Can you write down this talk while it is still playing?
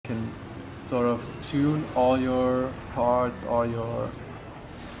sort of tune all your parts or your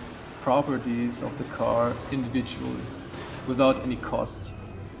properties of the car individually without any cost.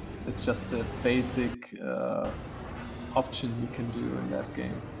 It's just a basic option you can do in that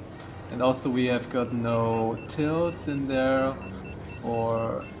game. And also we have got no tilts in there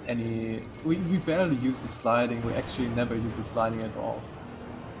or any... We barely use the sliding. We actually never use the sliding at all.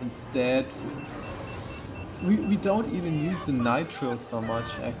 Instead, we don't even use the nitro so much,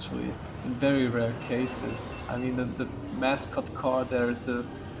 actually, in very rare cases. I mean, the mascot car there is the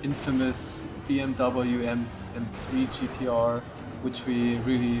infamous BMW M3 GTR, which we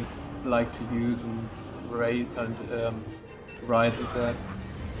really like to use and ride with that.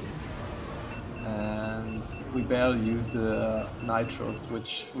 And we barely use the nitros,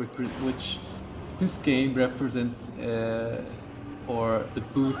 which this game represents, or the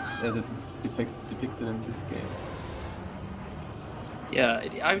boost as it is depicted in this game. Yeah,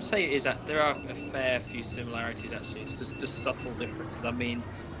 I would say it is that there are a fair few similarities actually. It's just subtle differences. I mean,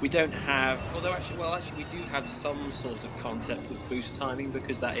 we don't have, although actually, well, actually we do have some sort of concept of boost timing,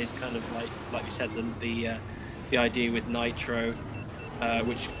 because that is kind of like we said, the idea with nitro,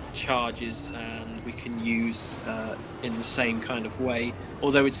 which charges and we can use in the same kind of way.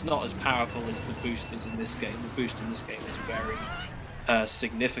 Although it's not as powerful as the boost is in this game. The boost in this game is very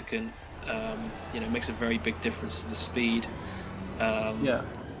significant. You know, makes a very big difference to the speed. Yeah.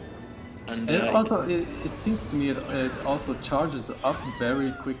 And also, it seems to me it also charges up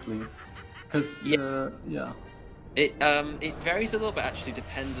very quickly, because yeah. It varies a little bit actually,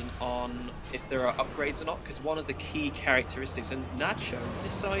 dependent on if there are upgrades or not. Because one of the key characteristics, and Nacho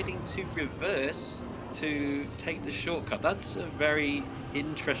deciding to reverse to take the shortcut, that's a very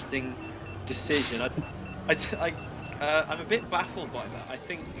interesting decision. I'm a bit baffled by that. I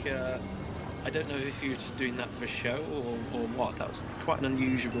think. I don't know if he was just doing that for show or what. That was quite an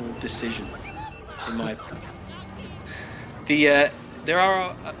unusual decision, in my opinion. There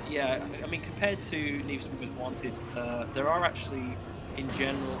are, yeah, I mean, compared to Need for Speed Most Wanted, there are actually, in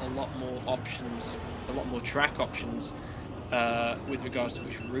general, a lot more options, a lot more track options with regards to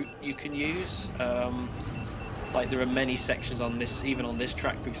which route you can use. Like, there are many sections on this, even on this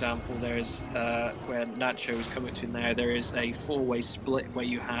track, for example, there's, where Nacho is coming to now, there is a four-way split where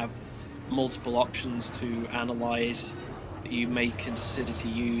you have multiple options to analyze that you may consider to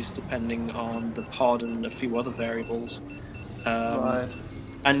use depending on the pod and a few other variables. Right.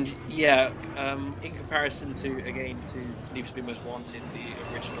 And yeah, in comparison to Need for Speed Most Wanted, the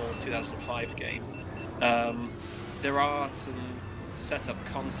original 2005 game, there are some setup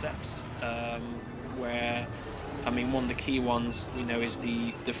concepts where, I mean, one of the key ones we know is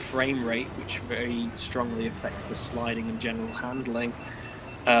the frame rate, which very strongly affects the sliding and general handling.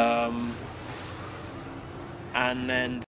 And then